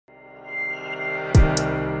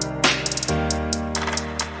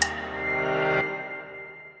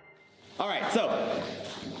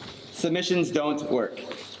submissions don't work.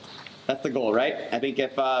 That's the goal, right? I think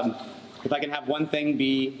if I can have one thing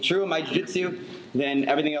be true in my jiu-jitsu, then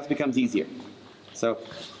everything else becomes easier. So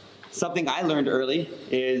something I learned early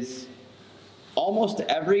is almost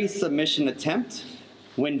every submission attempt,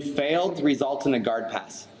 when failed, results in a guard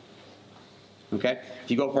pass. Okay? If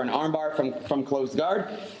you go for an armbar from closed guard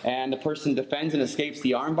and the person defends and escapes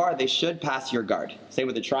the armbar, they should pass your guard. Same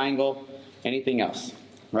with the triangle, anything else,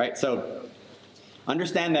 right? So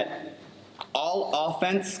understand that all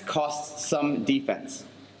offense costs some defense,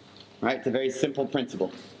 right? It's a very simple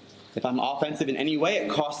principle. If I'm offensive in any way, it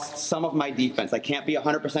costs some of my defense. I can't be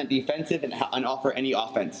 100% defensive and offer any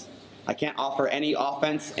offense. I can't offer any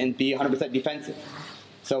offense and be 100% defensive.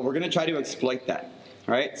 So we're going to try to exploit that.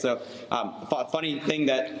 Right? So a funny thing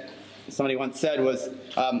that somebody once said was,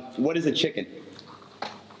 what is a chicken?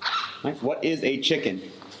 Right? What is a chicken?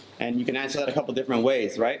 And you can answer that a couple different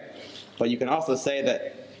ways, right? But you can also say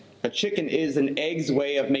that a chicken is an egg's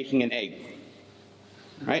way of making an egg.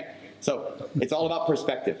 Right? So it's all about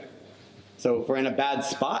perspective. So if we're in a bad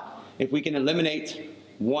spot, if we can eliminate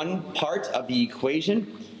one part of the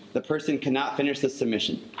equation, the person cannot finish the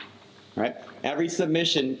submission. Right? Every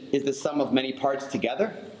submission is the sum of many parts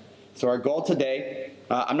together. So our goal today,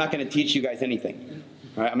 I'm not going to teach you guys anything.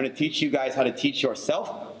 Right? I'm going to teach you guys how to teach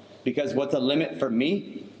yourself, because what's a limit for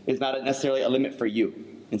me is not necessarily a limit for you.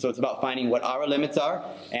 And so it's about finding what our limits are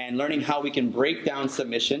and learning how we can break down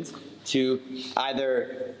submissions to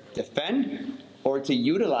either defend or to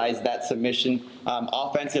utilize that submission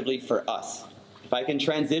offensively for us. If I can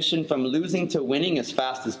transition from losing to winning as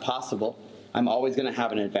fast as possible, I'm always going to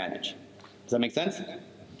have an advantage. Does that make sense?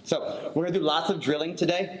 So we're going to do lots of drilling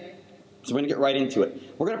today. So we're going to get right into it.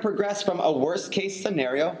 We're going to progress from a worst case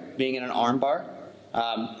scenario, being in an arm bar,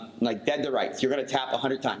 like dead to rights. You're going to tap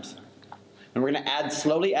 100 times. And we're going to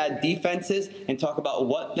slowly add defenses and talk about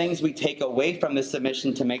what things we take away from the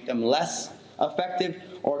submission to make them less effective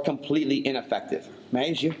or completely ineffective.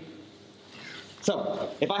 You? So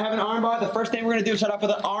if I have an arm bar, the first thing we're going to do is start off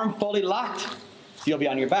with an arm fully locked. So you'll be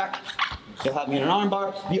on your back. You'll have me in an arm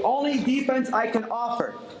bar. The only defense I can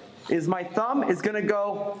offer is my thumb is going to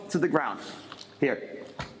go to the ground. Here.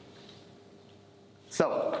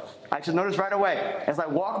 So I should notice right away, as I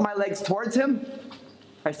walk my legs towards him,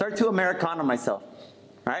 I start to Americana myself.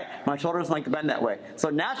 Right? My shoulders like to bend that way. So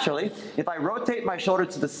naturally, if I rotate my shoulder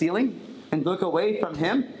to the ceiling and look away from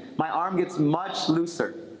him, my arm gets much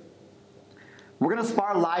looser. We're going to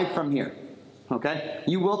spar live from here. Okay?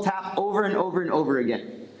 You will tap over and over and over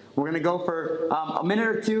again. We're going to go for a minute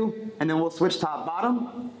or two, and then we'll switch top bottom,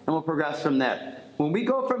 and we'll progress from there. When we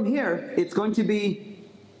go from here, it's going to be,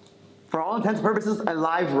 for all intents and purposes, a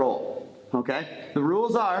live roll. Okay? The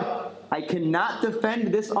rules are, I cannot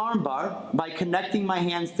defend this arm bar by connecting my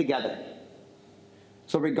hands together.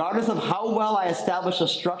 So regardless of how well I establish a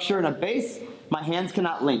structure and a base, my hands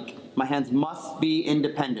cannot link. My hands must be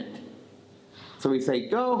independent. So we say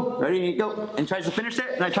go, ready, go, and tries to finish it,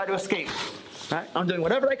 and I try to escape. Right? I'm doing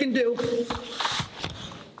whatever I can do to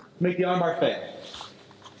make the armbar fail.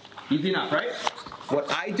 Easy enough, right? What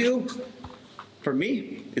I do for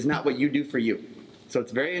me is not what you do for you. So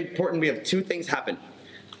it's very important we have two things happen.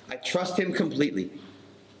 I trust him completely.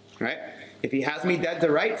 Right? If he has me dead to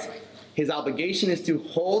rights, his obligation is to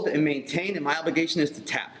hold and maintain, and my obligation is to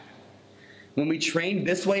tap. When we train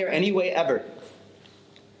this way or any way ever,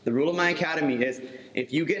 the rule of my academy is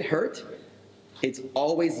if you get hurt, it's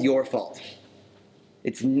always your fault.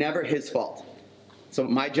 It's never his fault. So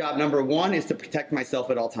my job number one is to protect myself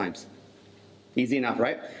at all times. Easy enough,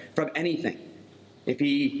 right? From anything. If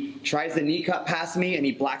he tries to knee cut past me and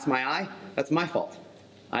he blacks my eye, that's my fault.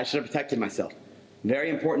 I should have protected myself. Very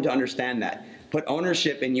important to understand that. Put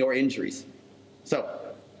ownership in your injuries. So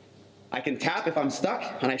I can tap if I'm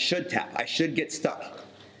stuck, and I should tap. I should get stuck.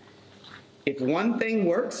 If one thing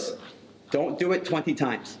works, don't do it 20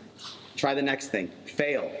 times. Try the next thing.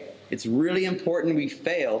 Fail. It's really important we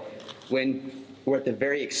fail when we're at the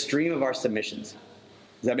very extreme of our submissions.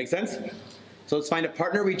 Does that make sense? So let's find a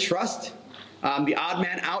partner we trust. The odd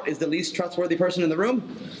man out is the least trustworthy person in the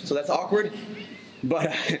room, so that's awkward.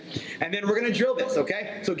 But and then we're going to drill this,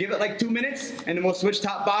 okay? So give it like 2 minutes, and then we'll switch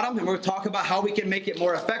top bottom, and we'll talk about how we can make it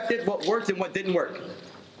more effective, what worked and what didn't work.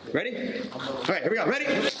 Ready? All right, here we go. Ready?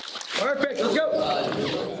 Perfect. Let's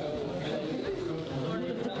go.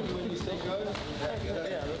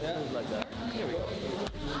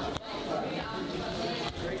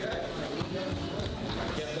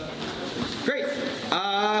 Great.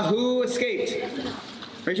 Who escaped?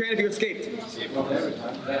 Raise your hand if you escaped.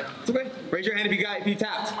 It's okay. Raise your hand if you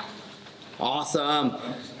tapped. Awesome.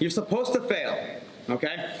 You're supposed to fail.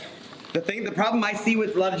 Okay? The problem I see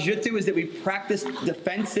with a lot of jiu-jitsu is that we practice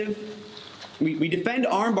defensive. We defend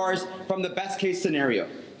arm bars from the best case scenario,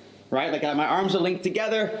 right? Like my arms are linked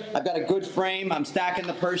together, I've got a good frame, I'm stacking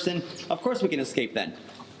the person. Of course we can escape then,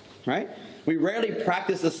 right? We rarely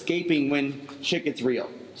practice escaping when shit gets real.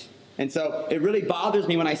 And so it really bothers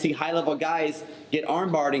me when I see high-level guys get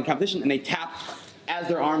arm-barred in competition and they tap as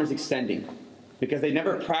their arm is extending because they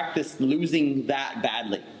never practice losing that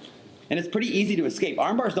badly. And it's pretty easy to escape.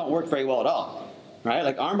 Arm bars don't work very well at all, right?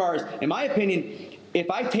 Like arm bars, in my opinion, if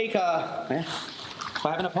I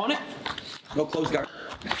have an opponent, go close guard.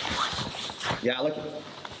 Yeah, look,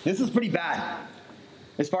 this is pretty bad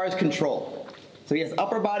as far as control. So he has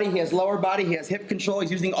upper body, he has lower body, he has hip control.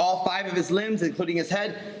 He's using all 5 of his limbs, including his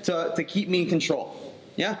head, to keep me in control.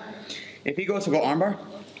 Yeah? If he goes to go armbar,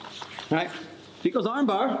 right? If he goes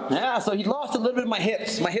armbar, yeah, so he lost a little bit of my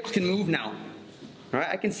hips. My hips can move now. Right?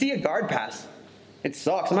 I can see a guard pass. It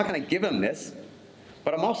sucks. I'm not going to give him this.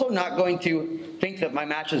 But I'm also not going to think that my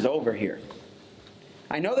match is over here.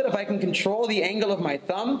 I know that if I can control the angle of my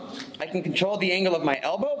thumb, I can control the angle of my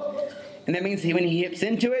elbow, and that means when he hips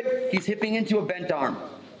into it, he's hipping into a bent arm.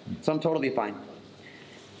 So I'm totally fine.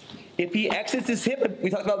 If he exits his hip, we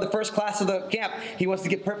talked about the first class of the camp, he wants to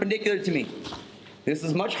get perpendicular to me. This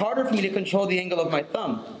is much harder for me to control the angle of my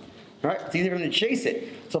thumb. Right? It's easier for him to chase it.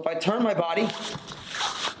 So if I turn my body,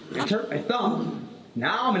 and turn my thumb,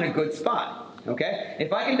 now I'm in a good spot. Okay?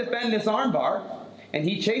 If I can defend this arm bar, and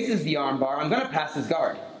he chases the arm bar, I'm going to pass his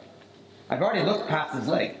guard. I've already looked past his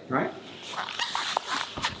leg, right?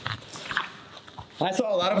 I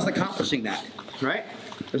saw a lot of us accomplishing that, right?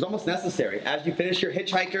 It was almost necessary. As you finish your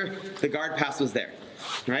hitchhiker, the guard pass was there,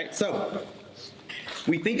 right? So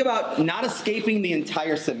we think about not escaping the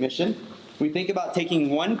entire submission. We think about taking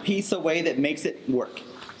one piece away that makes it work.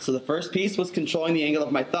 So the first piece was controlling the angle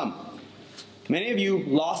of my thumb. Many of you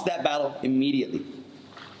lost that battle immediately.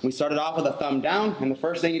 We started off with a thumb down, and the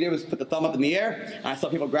first thing you did was put the thumb up in the air, and I saw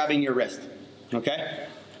people grabbing your wrist, okay?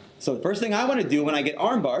 So the first thing I want to do when I get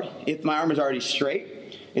arm barred, if my arm is already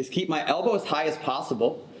straight, is keep my elbow as high as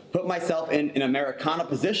possible, put myself in an Americana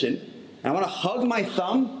position, and I want to hug my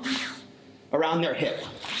thumb around their hip.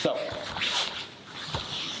 So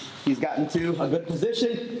he's gotten to a good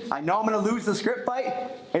position. I know I'm going to lose this grip fight.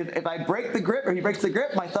 If I break the grip or he breaks the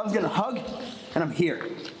grip, my thumb's going to hug, and I'm here.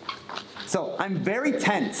 So I'm very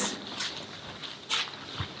tense.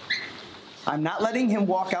 I'm not letting him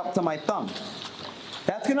walk out to my thumb.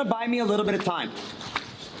 That's going to buy me a little bit of time.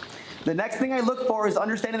 The next thing I look for is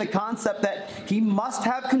understanding the concept that he must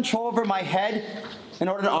have control over my head in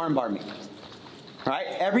order to armbar me. Right?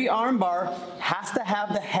 Every armbar has to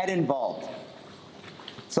have the head involved.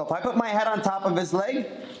 So if I put my head on top of his leg,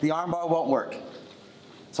 the armbar won't work.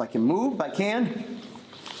 So I can move, if I can,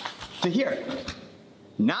 to here.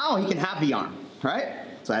 Now he can have the arm, right?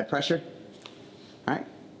 So I add pressure, right?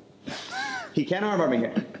 He can't armbar me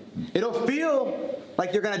here. It'll feel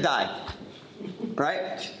like you're gonna die,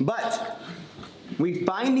 right? But we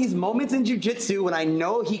find these moments in jiu-jitsu when I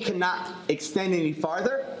know he cannot extend any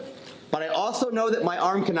farther, but I also know that my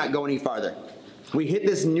arm cannot go any farther. We hit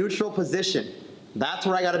this neutral position. That's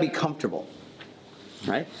where I gotta be comfortable,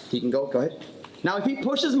 right? He can go ahead. Now if he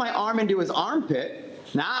pushes my arm into his armpit,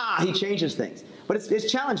 he changes things. But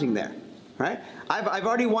it's challenging there, right? I've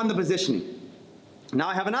already won the positioning. Now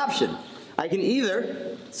I have an option. I can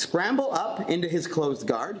either scramble up into his closed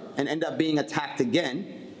guard and end up being attacked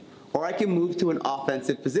again, or I can move to an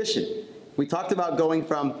offensive position. We talked about going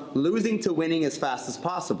from losing to winning as fast as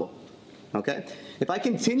possible, okay? If I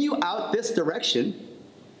continue out this direction,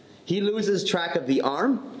 he loses track of the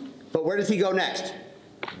arm, but where does he go next?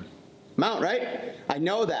 Mount, right? I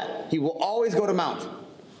know that. He will always go to mount.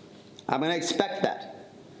 I'm going to expect that.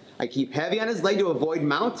 I keep heavy on his leg to avoid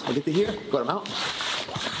mount. I get to here, go to mount.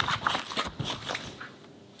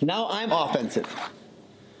 Now I'm offensive.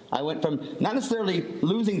 I went from not necessarily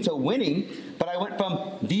losing to winning, but I went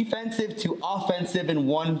from defensive to offensive in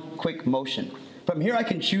one quick motion. From here I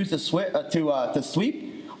can choose to sweep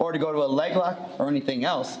or to go to a leg lock or anything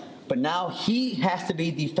else, but now he has to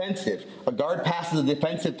be defensive. A guard pass is a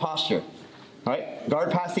defensive posture. Right?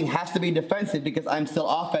 Guard passing has to be defensive because I'm still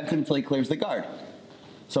offensive until he clears the guard.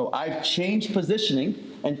 So I've changed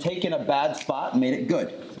positioning and taken a bad spot and made it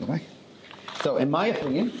good. So in my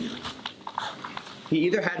opinion, he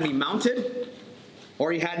either had me mounted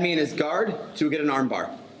or he had me in his guard to get an arm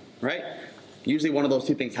bar. Right? Usually one of those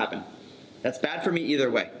two things happen. That's bad for me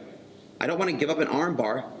either way. I don't want to give up an arm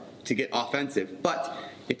bar to get offensive, but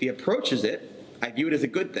if he approaches it, I view it as a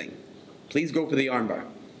good thing. Please go for the arm bar.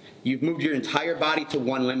 You've moved your entire body to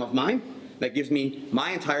one limb of mine. That gives me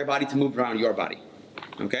my entire body to move around your body,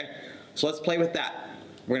 okay? So let's play with that.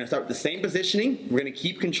 We're going to start with the same positioning. We're going to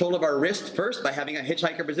keep control of our wrist first by having a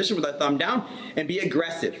hitchhiker position with our thumb down and be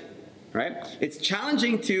aggressive, right? It's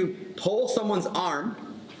challenging to pull someone's arm.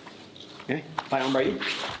 Okay, if I armbar you.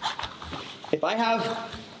 If I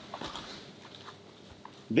have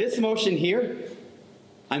this motion here,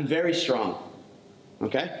 I'm very strong,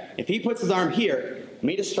 okay? If he puts his arm here,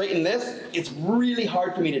 me to straighten this, it's really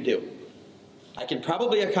hard for me to do. I can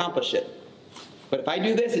probably accomplish it. But if I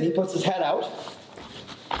do this and he puts his head out,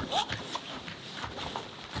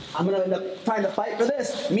 I'm going to end up trying to fight for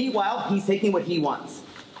this. Meanwhile, he's taking what he wants.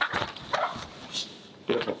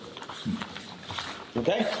 Beautiful.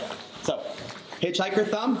 Okay? So, hitchhiker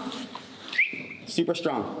thumb, super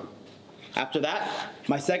strong. After that,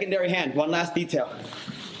 my secondary hand, one last detail.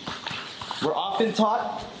 We're often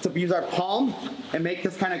taught to use our palm and make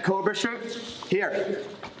this kind of cobra shape here,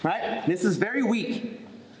 right? This is very weak.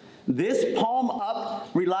 This palm up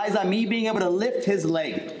relies on me being able to lift his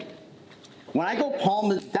leg. When I go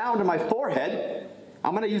palm down to my forehead,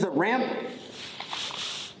 I'm going to use a ramp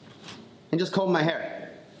and just comb my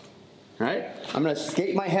hair. All right? I'm going to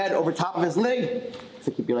skate my head over top of his leg,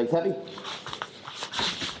 so keep your legs heavy.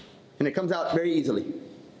 And it comes out very easily.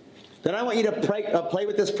 Then I want you to play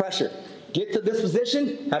with this pressure. Get to this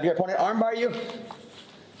position, have your opponent armbar you.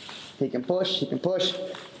 He can push, he can push.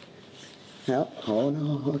 No, oh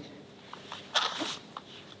no, okay.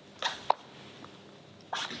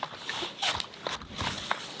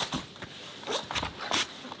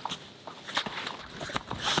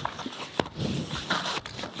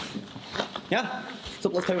 Yeah, so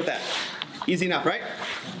let's play with that. Easy enough, right? All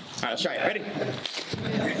right, let's try it. Ready?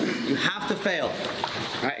 You have to fail,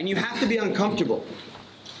 right? And you have to be uncomfortable.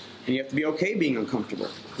 And you have to be okay being uncomfortable,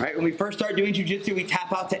 right? When we first start doing jiu-jitsu, we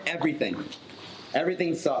tap out to everything.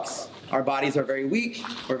 Everything sucks. Our bodies are very weak,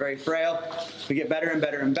 we're very frail. We get better and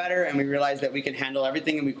better and better, and we realize that we can handle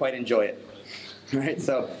everything and we quite enjoy it, right?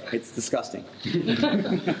 So it's disgusting.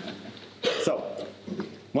 So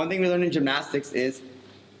one thing we learn in gymnastics is,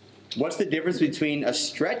 what's the difference between a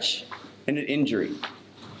stretch and an injury?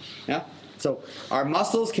 Yeah? So our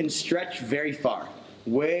muscles can stretch very far,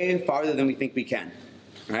 way farther than we think we can.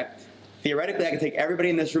 Right? Theoretically, I can take everybody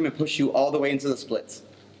in this room and push you all the way into the splits.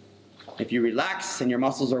 If you relax and your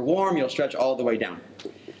muscles are warm, you'll stretch all the way down.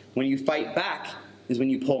 When you fight back is when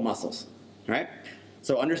you pull muscles. Right?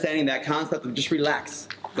 So understanding that concept of just relax.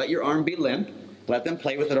 Let your arm be limp. Let them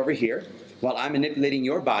play with it over here while I'm manipulating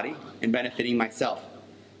your body and benefiting myself.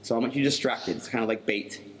 So I want you distracted. It's kind of like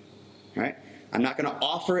bait. Right? I'm not going to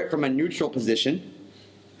offer it from a neutral position.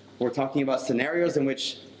 We're talking about scenarios in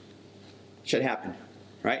which it should happen.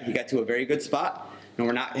 Right? He got to a very good spot, and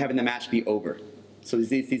we're not having the match be over. So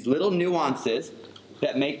these little nuances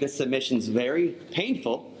that make the submissions very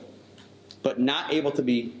painful, but not able to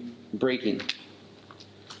be breaking.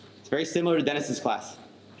 It's very similar to Dennis's class.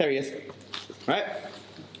 There he is. Right?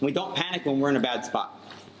 We don't panic when we're in a bad spot.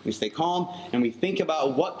 We stay calm, and we think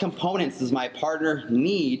about what components does my partner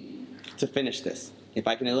need to finish this. If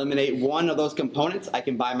I can eliminate one of those components, I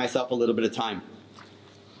can buy myself a little bit of time.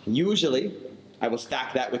 Usually, I will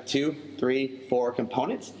stack that with 2, 3, 4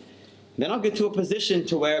 components. Then I'll get to a position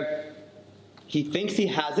to where he thinks he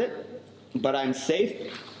has it, but I'm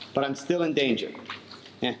safe, but I'm still in danger.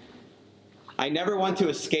 Yeah. I never want to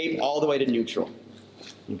escape all the way to neutral.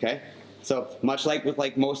 Okay? So much like with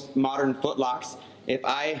most modern footlocks, if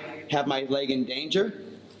I have my leg in danger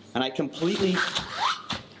and I completely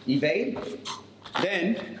evade,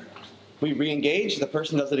 then we re-engage, the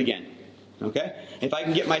person does it again. Okay? If I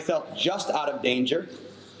can get myself just out of danger,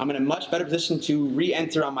 I'm in a much better position to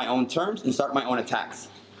re-enter on my own terms and start my own attacks.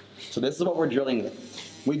 So this is what we're drilling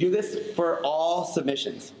with. We do this for all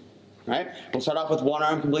submissions. Right? We'll start off with one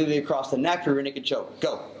arm completely across the neck for rear naked choke.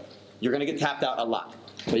 Go. You're going to get tapped out a lot.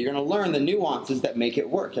 But you're going to learn the nuances that make it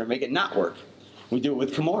work or make it not work. We do it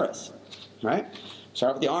with Kimuras. Right? Start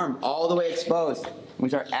off with the arm all the way exposed. And we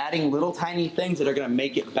start adding little tiny things that are going to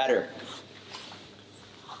make it better.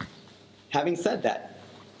 Having said that,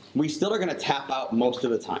 we still are going to tap out most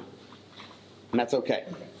of the time. And that's okay.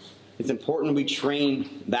 It's important we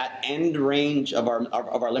train that end range of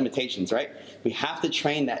our limitations, right? We have to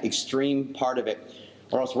train that extreme part of it,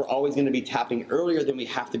 or else we're always going to be tapping earlier than we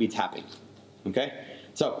have to be tapping. Okay?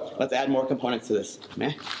 So let's add more components to this.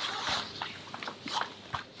 Okay?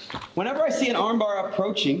 Whenever I see an armbar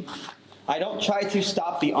approaching, I don't try to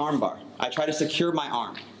stop the armbar. I try to secure my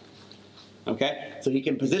arm. Okay? So he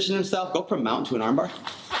can position himself, go from mount to an armbar.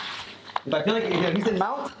 If I feel like he's in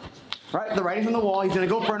mount, right, the writing's on the wall, he's going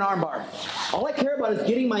to go for an armbar. All I care about is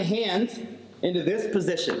getting my hands into this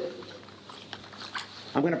position.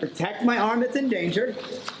 I'm going to protect my arm that's in danger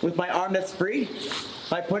with my arm that's free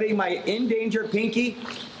by putting my in danger pinky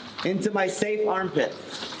into my safe armpit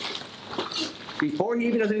before he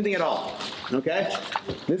even does anything at all, okay?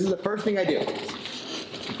 This is the first thing I do.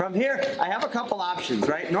 From here, I have a couple options,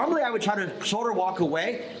 right? Normally, I would try to shoulder walk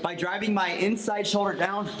away by driving my inside shoulder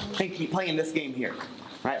down and keep playing this game here,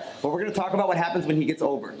 right? But we're going to talk about what happens when he gets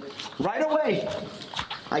over. Right away,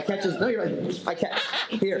 I catch his, no, you're right. I catch,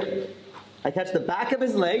 here. I catch the back of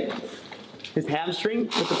his leg, his hamstring,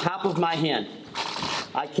 with the top of my hand.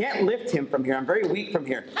 I can't lift him from here. I'm very weak from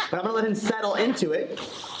here. But I'm going to let him settle into it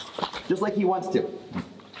just like he wants to.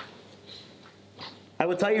 I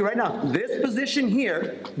will tell you right now, this position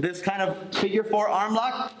here, this kind of figure 4 arm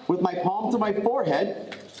lock with my palm to my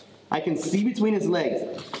forehead, I can see between his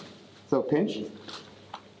legs. So pinch.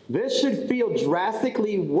 This should feel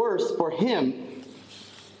drastically worse for him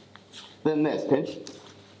than this. Pinch.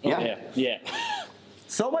 Yeah? Oh, yeah.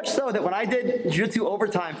 So much so that when I did jiu-jitsu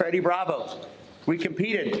overtime for Eddie Bravo, we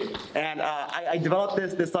competed, and I developed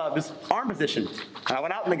this arm position. I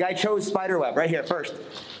went out and the guy chose spiderweb right here first.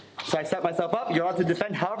 So I set myself up. You're allowed to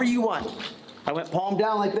defend however you want. I went palm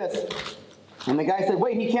down like this. And the guy said,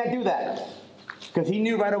 wait, he can't do that. Because he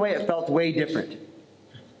knew right away it felt way different.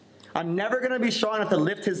 I'm never going to be strong enough to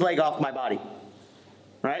lift his leg off my body.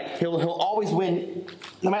 Right? He'll always win.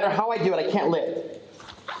 No matter how I do it, I can't lift.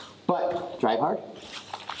 But drive hard.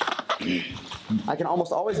 I can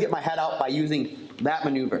almost always get my head out by using that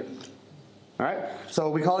maneuver. All right?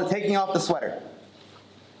 So we call it taking off the sweater.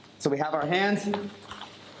 So we have our hands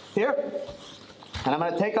here, and I'm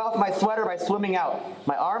going to take off my sweater by swimming out.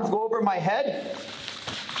 My arms go over my head,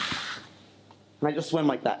 and I just swim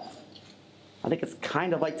like that. I think it's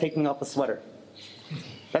kind of like taking off a sweater.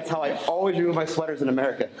 That's how I always remove my sweaters in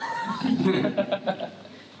America.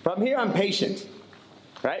 From here, I'm patient.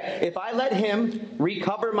 Right? If I let him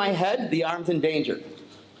recover my head, the arm's in danger.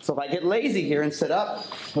 So if I get lazy here and sit up,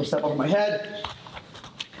 push step over my head,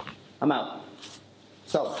 I'm out.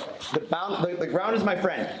 So the ground is my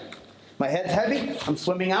friend. My head's heavy, I'm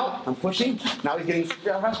swimming out, I'm pushing. Now he's getting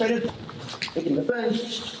frustrated, taking the thing.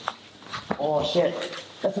 Oh shit,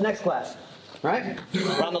 that's the next class, right?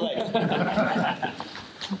 Around the legs.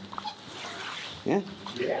 Yeah?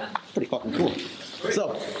 Yeah. Pretty fucking cool.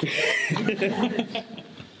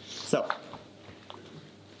 So,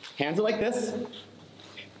 hands are like this,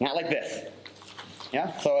 not like this.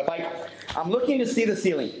 Yeah? So if I'm looking to see the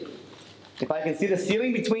ceiling. If I can see the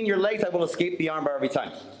ceiling between your legs, I will escape the armbar every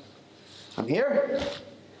time. I'm here.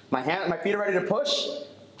 My feet are ready to push.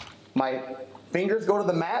 My fingers go to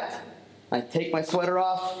the mat. I take my sweater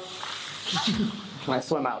off. And I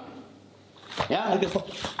swim out. Yeah, like this.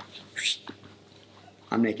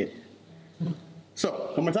 I'm naked.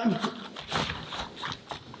 So, one more time.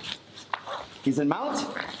 He's in mount.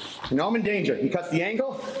 I know I'm in danger. He cuts the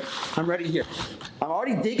angle. I'm ready here. I'm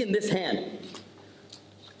already digging this hand.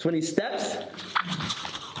 So when he steps,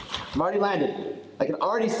 I'm already landed. I can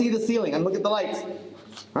already see the ceiling and look at the lights.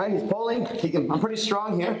 Right? He's pulling. I'm pretty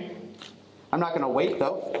strong here. I'm not going to wait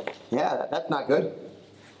though. Yeah, that's not good.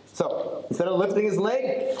 So instead of lifting his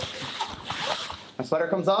leg, my sweater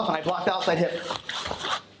comes off and I block the outside hip.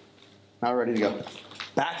 Now we're ready to go.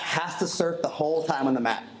 Back has to surf the whole time on the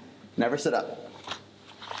mat. Never sit up.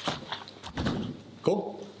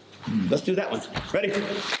 Cool? Let's do that one. Ready?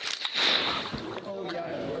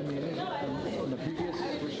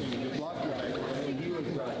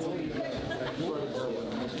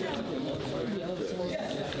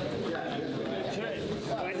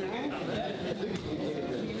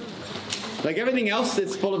 Like everything else,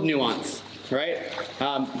 it's full of nuance, right?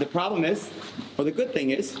 The problem is, or the good thing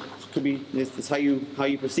is, could be this is how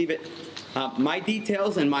you perceive it. My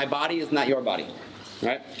details and my body is not your body,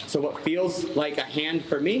 right? So what feels like a hand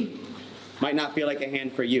for me might not feel like a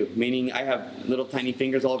hand for you. Meaning I have little tiny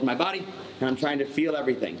fingers all over my body, and I'm trying to feel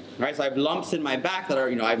everything, right? So I have lumps in my back that are,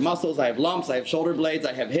 I have muscles, I have lumps, I have shoulder blades,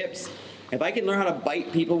 I have hips. If I can learn how to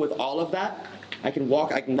bite people with all of that, I can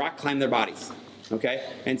rock climb their bodies. Okay?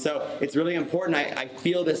 And so it's really important I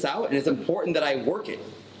feel this out, and it's important that I work it.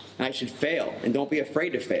 And I should fail, and don't be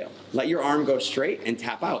afraid to fail. Let your arm go straight and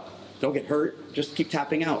tap out. Don't get hurt, just keep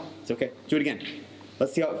tapping out. It's okay. Do it again.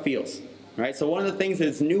 Let's see how it feels. All right? So one of the things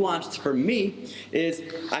that's nuanced for me is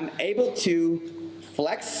I'm able to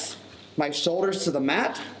flex my shoulders to the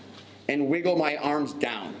mat and wiggle my arms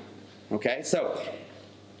down. Okay? So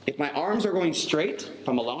if my arms are going straight, if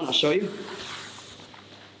I'm alone, I'll show you.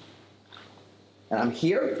 And I'm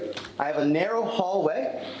here. I have a narrow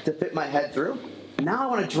hallway to fit my head through. Now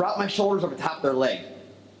I want to drop my shoulders over top of their leg.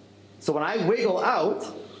 So when I wiggle out,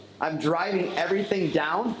 I'm driving everything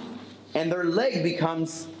down and their leg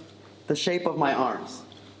becomes the shape of my arms.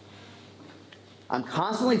 I'm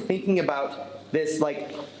constantly thinking about this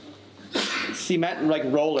like cement like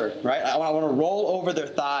roller, right? I want to roll over their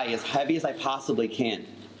thigh as heavy as I possibly can.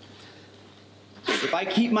 If I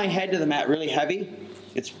keep my head to the mat really heavy,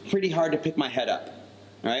 it's pretty hard to pick my head up,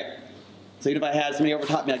 right? So even if I had somebody over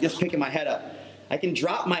top me, like just picking my head up, I can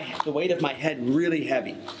drop the weight of my head really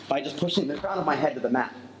heavy by just pushing the crown of my head to the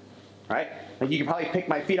mat, right? Like you could probably pick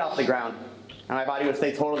my feet off the ground, and my body would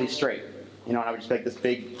stay totally straight, you know, and I would just be like this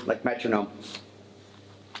big, like metronome.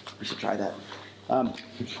 We should try that. I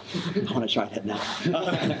want to try that now.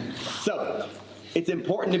 So it's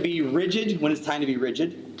important to be rigid when it's time to be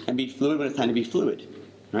rigid, and be fluid when it's time to be fluid,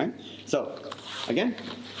 right? So again,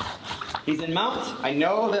 he's in mount. I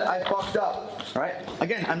know that I fucked up, right?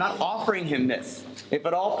 Again, I'm not offering him this. If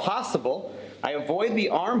at all possible, I avoid the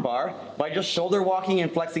arm bar by just shoulder walking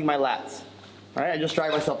and flexing my lats, right? I just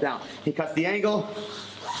drag myself down. He cuts the angle.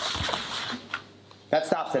 That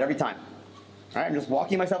stops it every time. All right, I'm just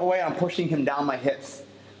walking myself away, and I'm pushing him down my hips.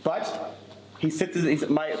 But he sits.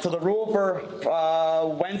 So the rule for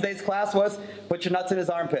Wednesday's class was put your nuts in his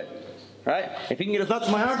armpit. Right? If he can get his nuts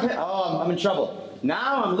in my armpit, oh, I'm in trouble.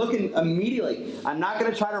 Now I'm looking immediately. I'm not going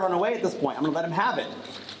to try to run away at this point. I'm going to let him have it.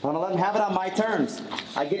 I'm going to let him have it on my terms.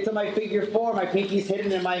 I get to my figure 4. My pinky's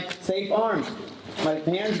hidden in my safe arm. My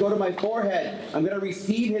hands go to my forehead. I'm going to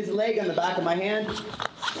receive his leg on the back of my hand,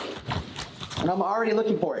 and I'm already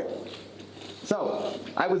looking for it. So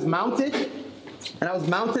I was mounted, and I was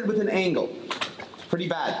mounted with an angle. Pretty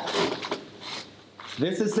bad.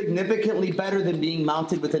 This is significantly better than being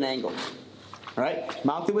mounted with an angle. All right?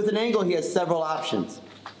 Mounted with an angle, he has several options.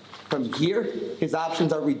 From here, his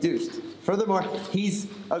options are reduced. Furthermore, he's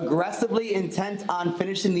aggressively intent on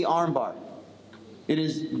finishing the arm bar. It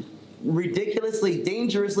is ridiculously,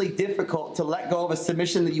 dangerously difficult to let go of a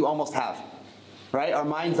submission that you almost have. Right? Our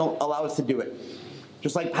minds don't allow us to do it.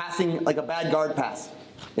 Just like passing like a bad guard pass.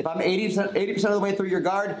 If I'm 80% of the way through your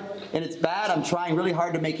guard and it's bad, I'm trying really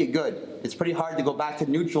hard to make it good. It's pretty hard to go back to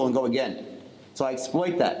neutral and go again. So I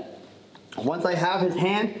exploit that. Once I have his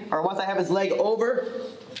hand, or once I have his leg over,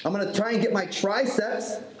 I'm going to try and get my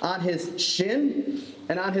triceps on his shin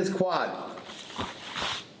and on his quad.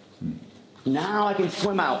 Now I can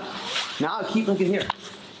swim out. Now I keep looking here.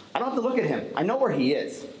 I don't have to look at him. I know where he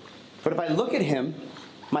is. But if I look at him,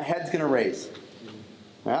 my head's going to raise.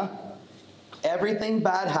 Yeah? Everything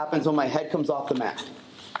bad happens when my head comes off the mat.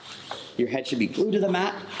 Your head should be glued to the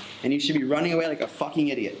mat, and you should be running away like a fucking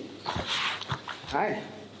idiot. All right.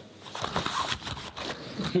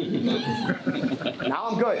 Now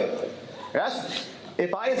I'm good. Yes?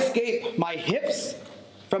 If I escape my hips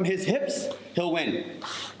from his hips, he'll win.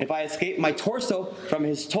 If I escape my torso from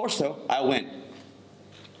his torso, I'll win.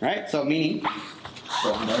 Right? So meaning,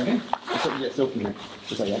 go on there again. Just open here.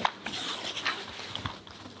 Just like that.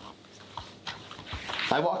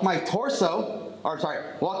 I walk my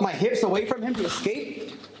walk my hips away from him to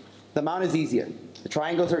escape, the mount is easier. The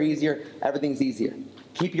triangles are easier, everything's easier.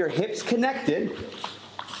 Keep your hips connected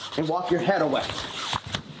and walk your head away.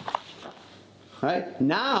 Right?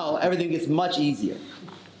 Now everything gets much easier.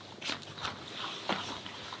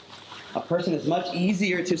 A person is much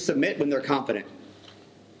easier to submit when they're confident.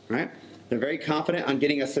 Right? They're very confident on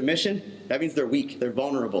getting a submission. That means they're weak, they're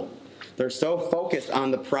vulnerable. They're so focused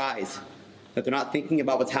on the prize that they're not thinking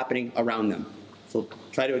about what's happening around them. So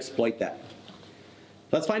try to exploit that.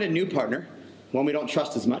 Let's find a new partner, one we don't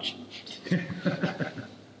trust as much. And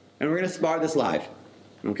we're going to spar this live.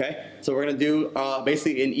 Okay? So we're going to do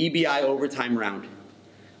basically an EBI overtime round.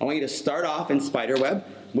 I want you to start off in spiderweb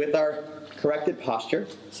with our corrected posture.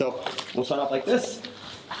 So we'll start off like this.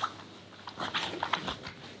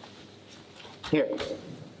 Here.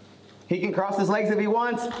 He can cross his legs if he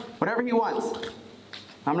wants, whatever he wants.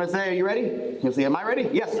 I'm going to say, are you ready? You'll see, am I ready?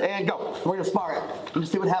 Yes, and go. We're going to spar it and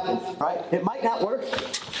just see what happens, right? It might not work.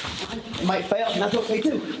 It might fail, and that's okay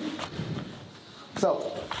too.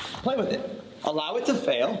 So, play with it. Allow it to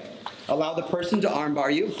fail. Allow the person to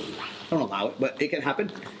armbar you. Don't allow it, but it can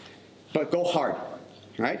happen. But go hard,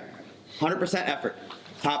 right? 100% effort,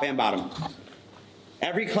 top and bottom.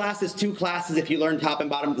 Every class is 2 classes if you learn top and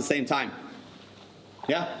bottom at the same time.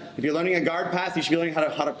 Yeah? If you're learning a guard pass, you should be learning how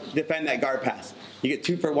to defend that guard pass. You get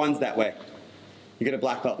 2 for 1s that way. You get a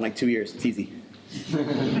black belt in like 2 years. It's easy.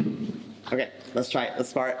 Okay, let's try it. Let's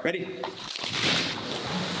spar it. Ready?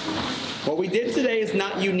 What we did today is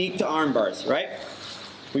not unique to arm bars, right?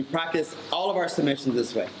 We practice all of our submissions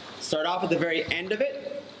this way. Start off at the very end of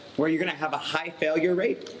it, where you're going to have a high failure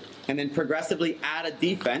rate, and then progressively add a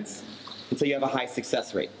defense until you have a high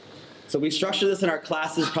success rate. So we structure this in our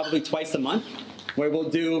classes probably twice a month, where we'll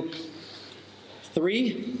do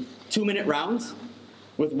 3 2-minute rounds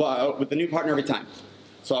with the new partner every time.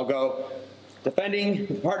 So I'll go defending with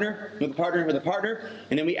the partner, with the partner, with the partner,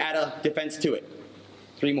 and then we add a defense to it.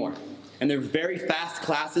 3 more. And they're very fast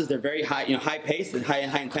classes. They're very high, high pace and high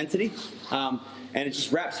intensity. And it's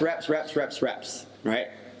just reps, reps, reps, reps, reps, right?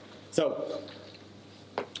 So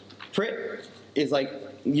Prit is like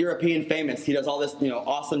European famous. He does all this,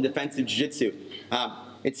 awesome defensive jiu-jitsu.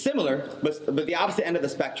 It's similar, but the opposite end of the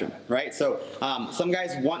spectrum, right? So some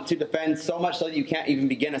guys want to defend so much so that you can't even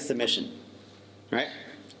begin a submission, right?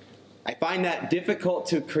 I find that difficult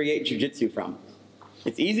to create jiu-jitsu from.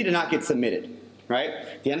 It's easy to not get submitted, right?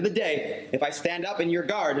 At the end of the day, if I stand up in your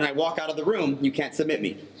guard and I walk out of the room, you can't submit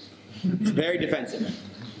me. It's very defensive,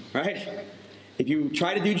 right? If you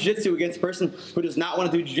try to do jiu-jitsu against a person who does not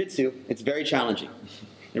want to do jiu-jitsu, it's very challenging.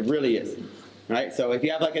 It really is, right? So if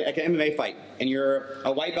you have like an MMA fight and you're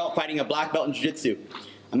a white belt fighting a black belt in jiu-jitsu,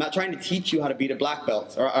 I'm not trying to teach you how to beat a black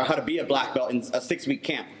belt or how to be a black belt in a 6-week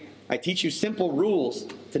camp. I teach you simple rules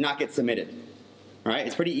to not get submitted, right?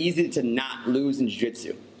 It's pretty easy to not lose in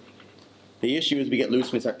jiu-jitsu. The issue is we get loose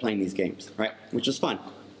when we start playing these games, right? Which is fun.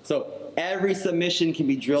 So every submission can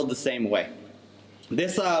be drilled the same way.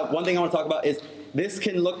 This one thing I want to talk about is this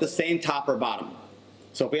can look the same top or bottom.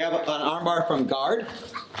 So if we have an armbar from guard,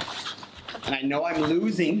 and I know I'm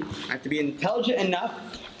losing, I have to be intelligent enough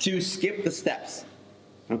to skip the steps,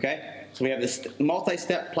 okay? So we have this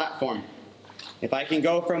multi-step platform. If I can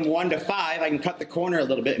go from 1 to 5, I can cut the corner a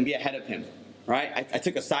little bit and be ahead of him, right? I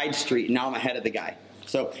took a side street, and now I'm ahead of the guy.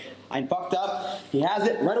 So I'm fucked up, he has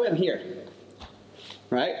it, right away I'm here,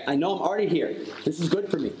 right? I know I'm already here. This is good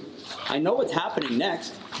for me. I know what's happening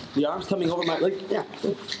next. The arm's coming over my leg, yeah.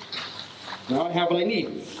 Now I have what I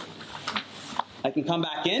need. I can come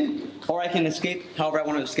back in, or I can escape however I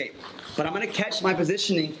want to escape. But I'm going to catch my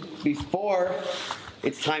positioning before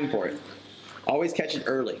it's time for it. Always catch it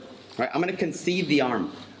early. Right? I'm going to concede the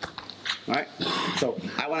arm. All right? So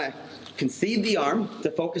I want to concede the arm to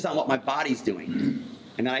focus on what my body's doing.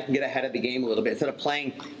 And then I can get ahead of the game a little bit instead of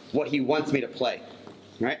playing what he wants me to play.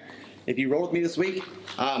 Right? If you roll with me this week,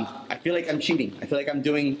 I feel like I'm cheating. I feel like I'm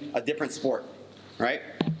doing a different sport. Right?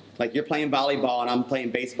 Like you're playing volleyball and I'm playing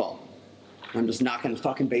baseball. I'm just knocking the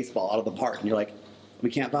fucking baseball out of the park. And you're like, we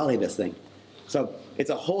can't volley this thing. So it's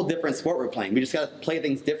a whole different sport we're playing. We just got to play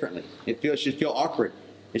things differently. It should feel awkward.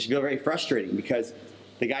 It should feel very frustrating because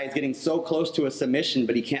the guy is getting so close to a submission,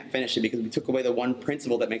 but he can't finish it because we took away the one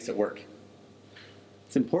principle that makes it work.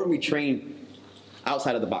 It's important we train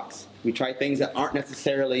outside of the box. We try things that aren't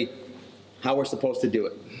necessarily how we're supposed to do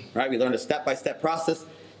it. Right? We learn a step-by-step process.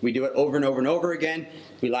 We do it over and over and over again.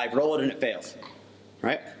 We live roll it and it fails.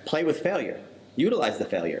 Right? Play with failure. Utilize the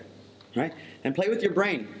failure. Right? And play with your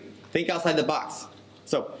brain. Think outside the box.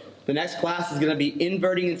 So the next class is going to be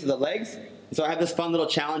inverting into the legs. So I have this fun little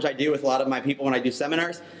challenge I do with a lot of my people when I do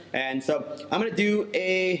seminars. And so I'm going to do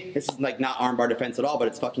this is like not armbar defense at all, but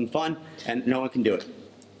it's fucking fun and no one can do it.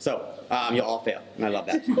 So you'll all fail, and I love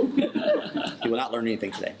that. You will not learn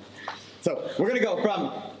anything today. So we're going to go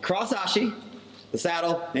from cross-ashi, the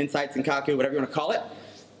saddle, inside senkaku, whatever you want to call it,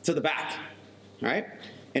 to the back. All right?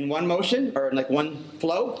 In one motion, or in like one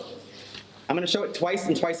flow. I'm going to show it twice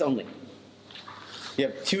and twice only. You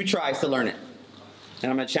have 2 tries to learn it. And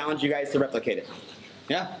I'm going to challenge you guys to replicate it.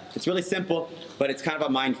 Yeah? It's really simple, but it's kind of a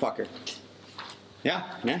mind fucker.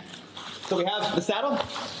 Yeah? Yeah? So we have the saddle.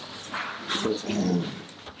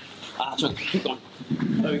 Keep going.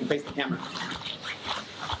 So we can face the camera.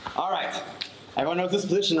 All right. Everyone knows this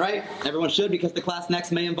position, right? Everyone should because the class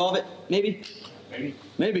next may involve it. Maybe? Maybe.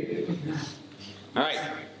 Maybe. All right.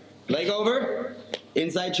 Leg over.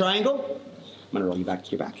 Inside triangle. I'm going to roll you back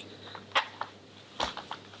to your back.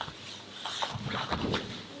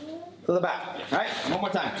 To the back. All right? One more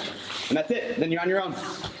time. And that's it. Then you're on your own.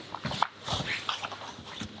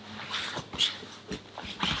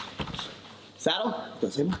 Saddle. Go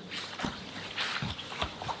say more.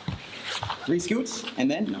 3 scoots, and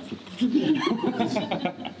then no.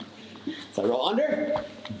 So I roll under.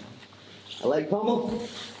 A leg pummel.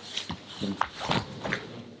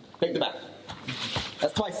 Take the back.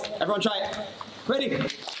 That's twice. Everyone try it. Ready?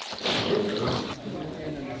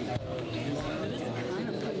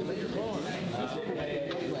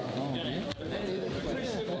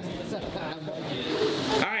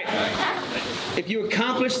 All right. If you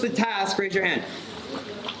accomplish the task, raise your hand.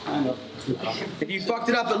 If you fucked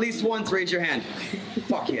it up at least once, raise your hand.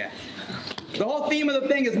 Fuck yeah. The whole theme of the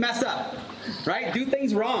thing is mess up, right? Do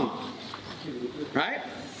things wrong, right?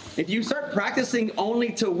 If you start practicing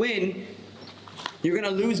only to win, you're going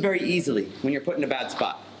to lose very easily when you're put in a bad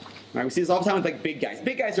spot. Right? We see this all the time with like big guys.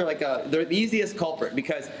 Big guys are like they're the easiest culprit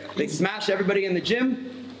because they smash everybody in the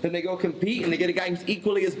gym, then they go compete and they get a guy who's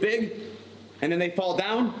equally as big, and then they fall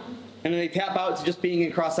down, and then they tap out to just being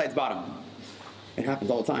in cross-sides bottom. It happens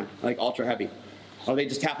all the time, like ultra heavy. Or they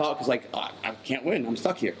just tap out because like, oh, I can't win, I'm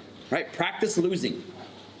stuck here. Right? Practice losing.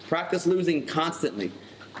 Practice losing constantly.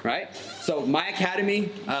 Right? So my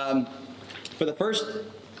academy, for the first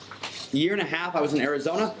year and a half I was in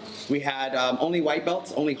Arizona, we had only white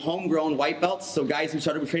belts, only homegrown white belts, so guys who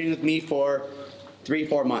started training with me for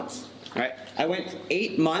 3-4 months. Right? I went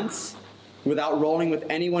 8 months without rolling with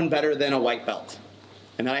anyone better than a white belt.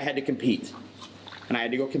 And then I had to compete. And I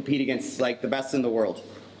had to go compete against like the best in the world.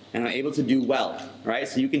 And I'm able to do well, right?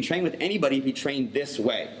 So you can train with anybody if you train this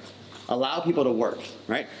way. Allow people to work,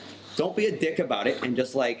 right? Don't be a dick about it and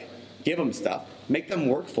just like give them stuff. Make them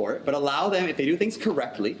work for it, but allow them, if they do things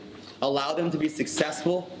correctly, allow them to be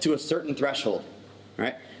successful to a certain threshold,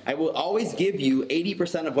 right? I will always give you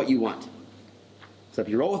 80% of what you want. So if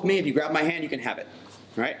you roll with me, if you grab my hand, you can have it,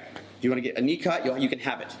 right? If you want to get a knee cut, you can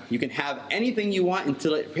have it. You can have anything you want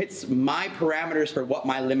until it hits my parameters for what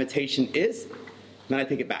my limitation is, then I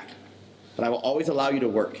take it back. But I will always allow you to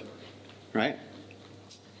work, right?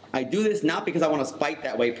 I do this not because I want to fight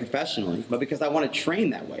that way professionally, but because I want to train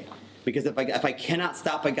that way. Because if I cannot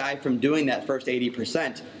stop a guy from doing that first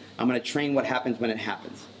 80%, I'm going to train what happens when it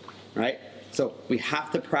happens, right? So we have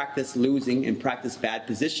to practice losing and practice bad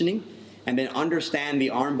positioning, and then understand the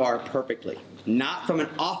armbar perfectly. Not from an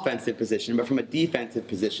offensive position, but from a defensive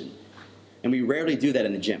position. And we rarely do that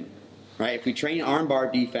in the gym, right? If we train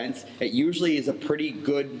armbar defense, it usually is a pretty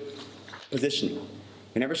good positioning.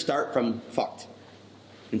 We never start from fucked.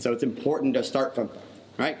 And so it's important to start from fucked,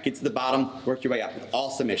 right? Get to the bottom, work your way up with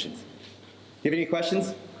all submissions. Do you have any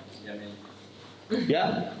questions? Yeah, many.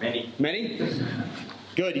 Yeah? Many. Many?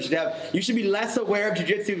 Good. You should be less aware of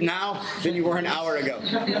jiu-jitsu now than you were an hour ago.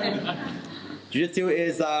 Jiu-jitsu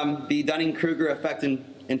is the Dunning-Kruger effect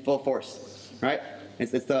in full force, right?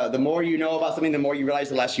 It's the more you know about something, the more you realize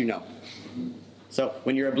the less you know. So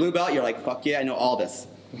when you're a blue belt, you're like, fuck yeah, I know all this.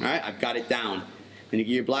 All right, I've got it down. Then you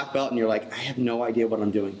get your black belt and you're like, I have no idea what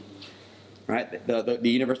I'm doing. Right? The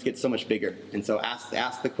universe gets so much bigger. And so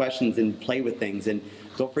ask the questions and play with things. And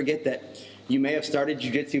don't forget that you may have started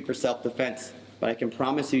jiu-jitsu for self-defense, but I can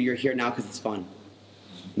promise you you're here now because it's fun.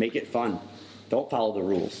 Make it fun. Don't follow the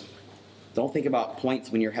rules. Don't think about points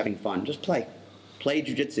when you're having fun. Just play. Play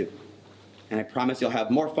jiu-jitsu. And I promise you'll have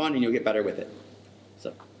more fun and you'll get better with it.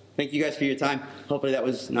 So thank you guys for your time. Hopefully that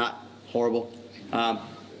was not horrible.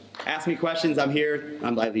 Ask me questions. I'm here. I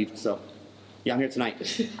leave. So yeah, I'm here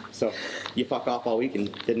tonight. So you fuck off all week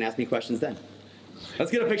and didn't ask me questions then.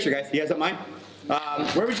 Let's get a picture, guys. You guys don't mind?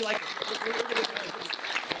 Where would you like it?